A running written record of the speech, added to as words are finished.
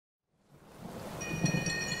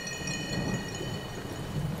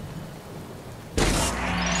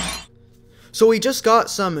So we just got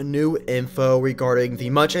some new info regarding the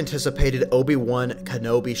much anticipated Obi Wan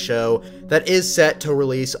Kenobi show that is set to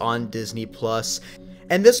release on Disney+.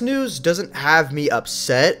 And this news doesn't have me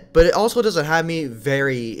upset, but it also doesn't have me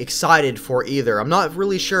very excited for either. I'm not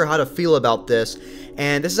really sure how to feel about this,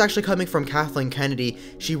 and this is actually coming from Kathleen Kennedy.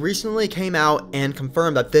 She recently came out and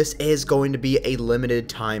confirmed that this is going to be a limited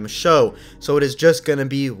time show, so it is just going to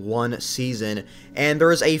be one season. And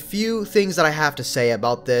there is a few things that I have to say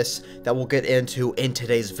about this that we'll get into in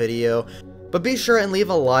today's video. But be sure and leave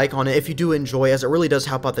a like on it if you do enjoy, as it really does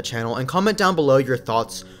help out the channel, and comment down below your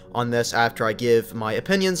thoughts on this after I give my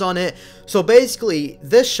opinions on it. So basically,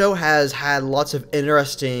 this show has had lots of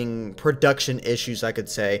interesting production issues, I could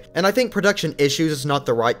say. And I think production issues is not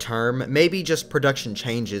the right term, maybe just production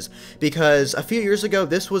changes, because a few years ago,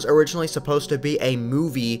 this was originally supposed to be a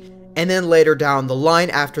movie, and then later down the line,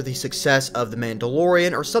 after the success of The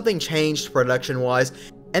Mandalorian, or something changed production-wise,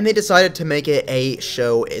 and they decided to make it a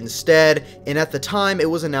show instead. And at the time, it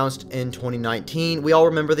was announced in 2019. We all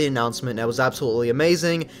remember the announcement. That was absolutely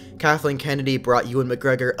amazing. Kathleen Kennedy brought Ewan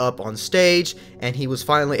McGregor up on stage, and he was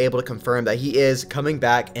finally able to confirm that he is coming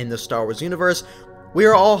back in the Star Wars universe. We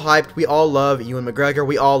are all hyped. We all love Ewan McGregor.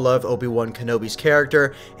 We all love Obi Wan Kenobi's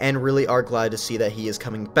character, and really are glad to see that he is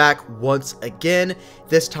coming back once again,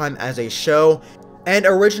 this time as a show. And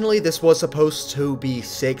originally, this was supposed to be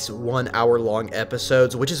 6 one-hour-long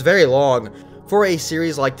episodes, which is very long for a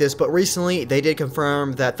series like this, but recently they did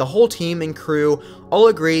confirm that the whole team and crew all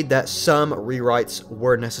agreed that some rewrites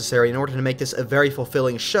were necessary in order to make this a very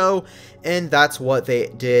fulfilling show, and that's what they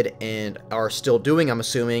did and are still doing, I'm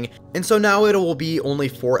assuming. And so now it will be only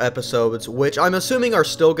 4 episodes, which I'm assuming are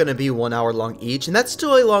still going to be 1 hour long each, and that's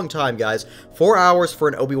still a long time, guys. 4 hours for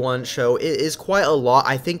an Obi-Wan show is quite a lot.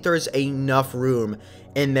 I think there's enough room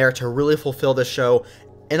in there to really fulfill the show.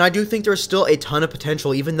 And I do think there's still a ton of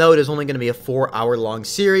potential, even though it is only going to be a 4 hour long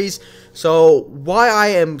series. So why I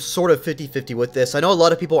am sort of 50-50 with this, I know a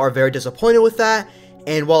lot of people are very disappointed with that.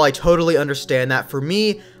 And while I totally understand that, for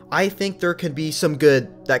me, I think there could be some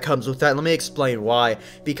good that comes with that. Let me explain why.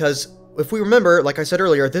 Because if we remember, like I said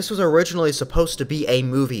earlier, this was originally supposed to be a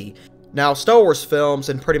movie. Now, Star Wars films,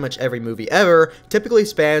 and pretty much every movie ever, typically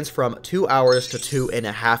spans from 2 hours to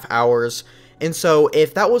 2.5 hours. And so,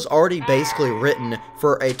 if that was already basically written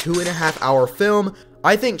for a 2.5 hour film,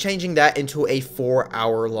 I think changing that into a 4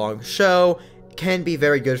 hour long show can be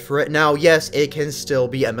very good for it. Now, yes, it can still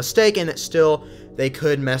be a mistake, and they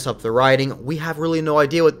could mess up the writing. We have really no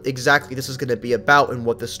idea what exactly this is going to be about and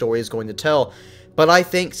what the story is going to tell. But I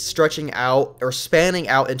think stretching out or spanning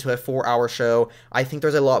out into a 4 hour show, I think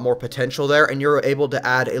there's a lot more potential there, and you're able to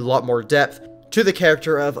add a lot more depth to the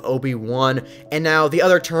character of Obi-Wan. And now the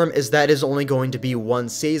other term is that it is only going to be 1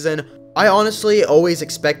 season. I honestly always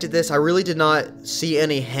expected this. I really did not see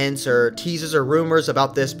any hints or teases or rumors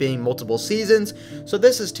about this being multiple seasons, so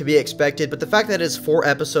this is to be expected. But the fact that it's 4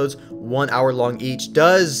 episodes, 1 hour long each,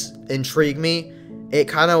 does intrigue me. It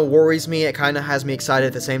kind of worries me. It kind of has me excited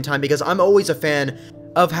at the same time, because I'm always a fan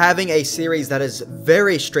of having a series that is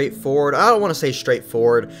very straightforward. I don't want to say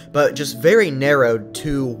straightforward, but just very narrowed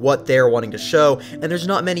to what they're wanting to show, and there's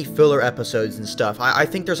not many filler episodes and stuff. I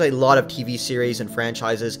think there's a lot of TV series and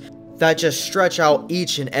franchises that just stretch out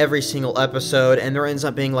each and every single episode, and there ends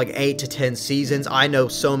up being like 8 to 10 seasons. I know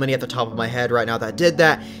so many at the top of my head right now that did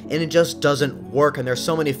that, and it just doesn't work, and there's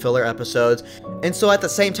so many filler episodes. And so at the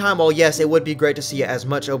same time, while yes, it would be great to see as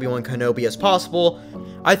much Obi-Wan Kenobi as possible,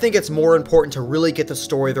 I think it's more important to really get the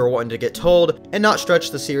story they're wanting to get told, and not stretch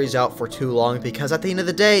the series out for too long, because at the end of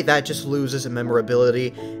the day, that just loses in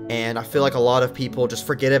memorability, and I feel like a lot of people just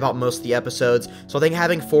forget about most of the episodes. So I think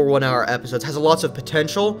having 4 1 hour episodes has lots of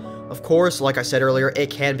potential. Of course, like I said earlier, it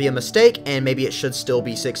can be a mistake, and maybe it should still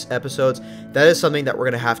be 6 episodes. That is something that we're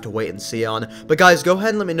going to have to wait and see on. But guys, go ahead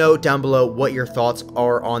and let me know down below what your thoughts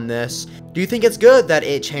are on this. Do you think it's good that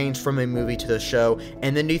it changed from a movie to the show?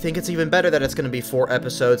 And then do you think it's even better that it's going to be 4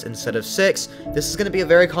 episodes instead of 6? This is going to be a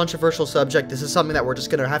very controversial subject. This is something that we're just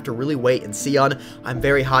going to have to really wait and see on. I'm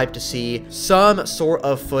very hyped to see some sort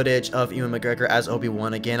of footage of Ewan McGregor as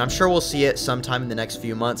Obi-Wan again. I'm sure we'll see it sometime in the next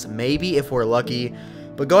few months, maybe if we're lucky.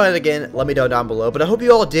 But go ahead again, let me know down below. But I hope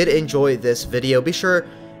you all did enjoy this video. Be sure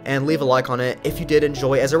and leave a like on it if you did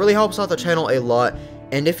enjoy, as it really helps out the channel a lot.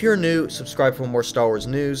 And if you're new, subscribe for more Star Wars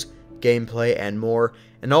news, gameplay, and more.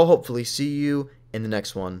 And I'll hopefully see you in the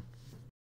next one.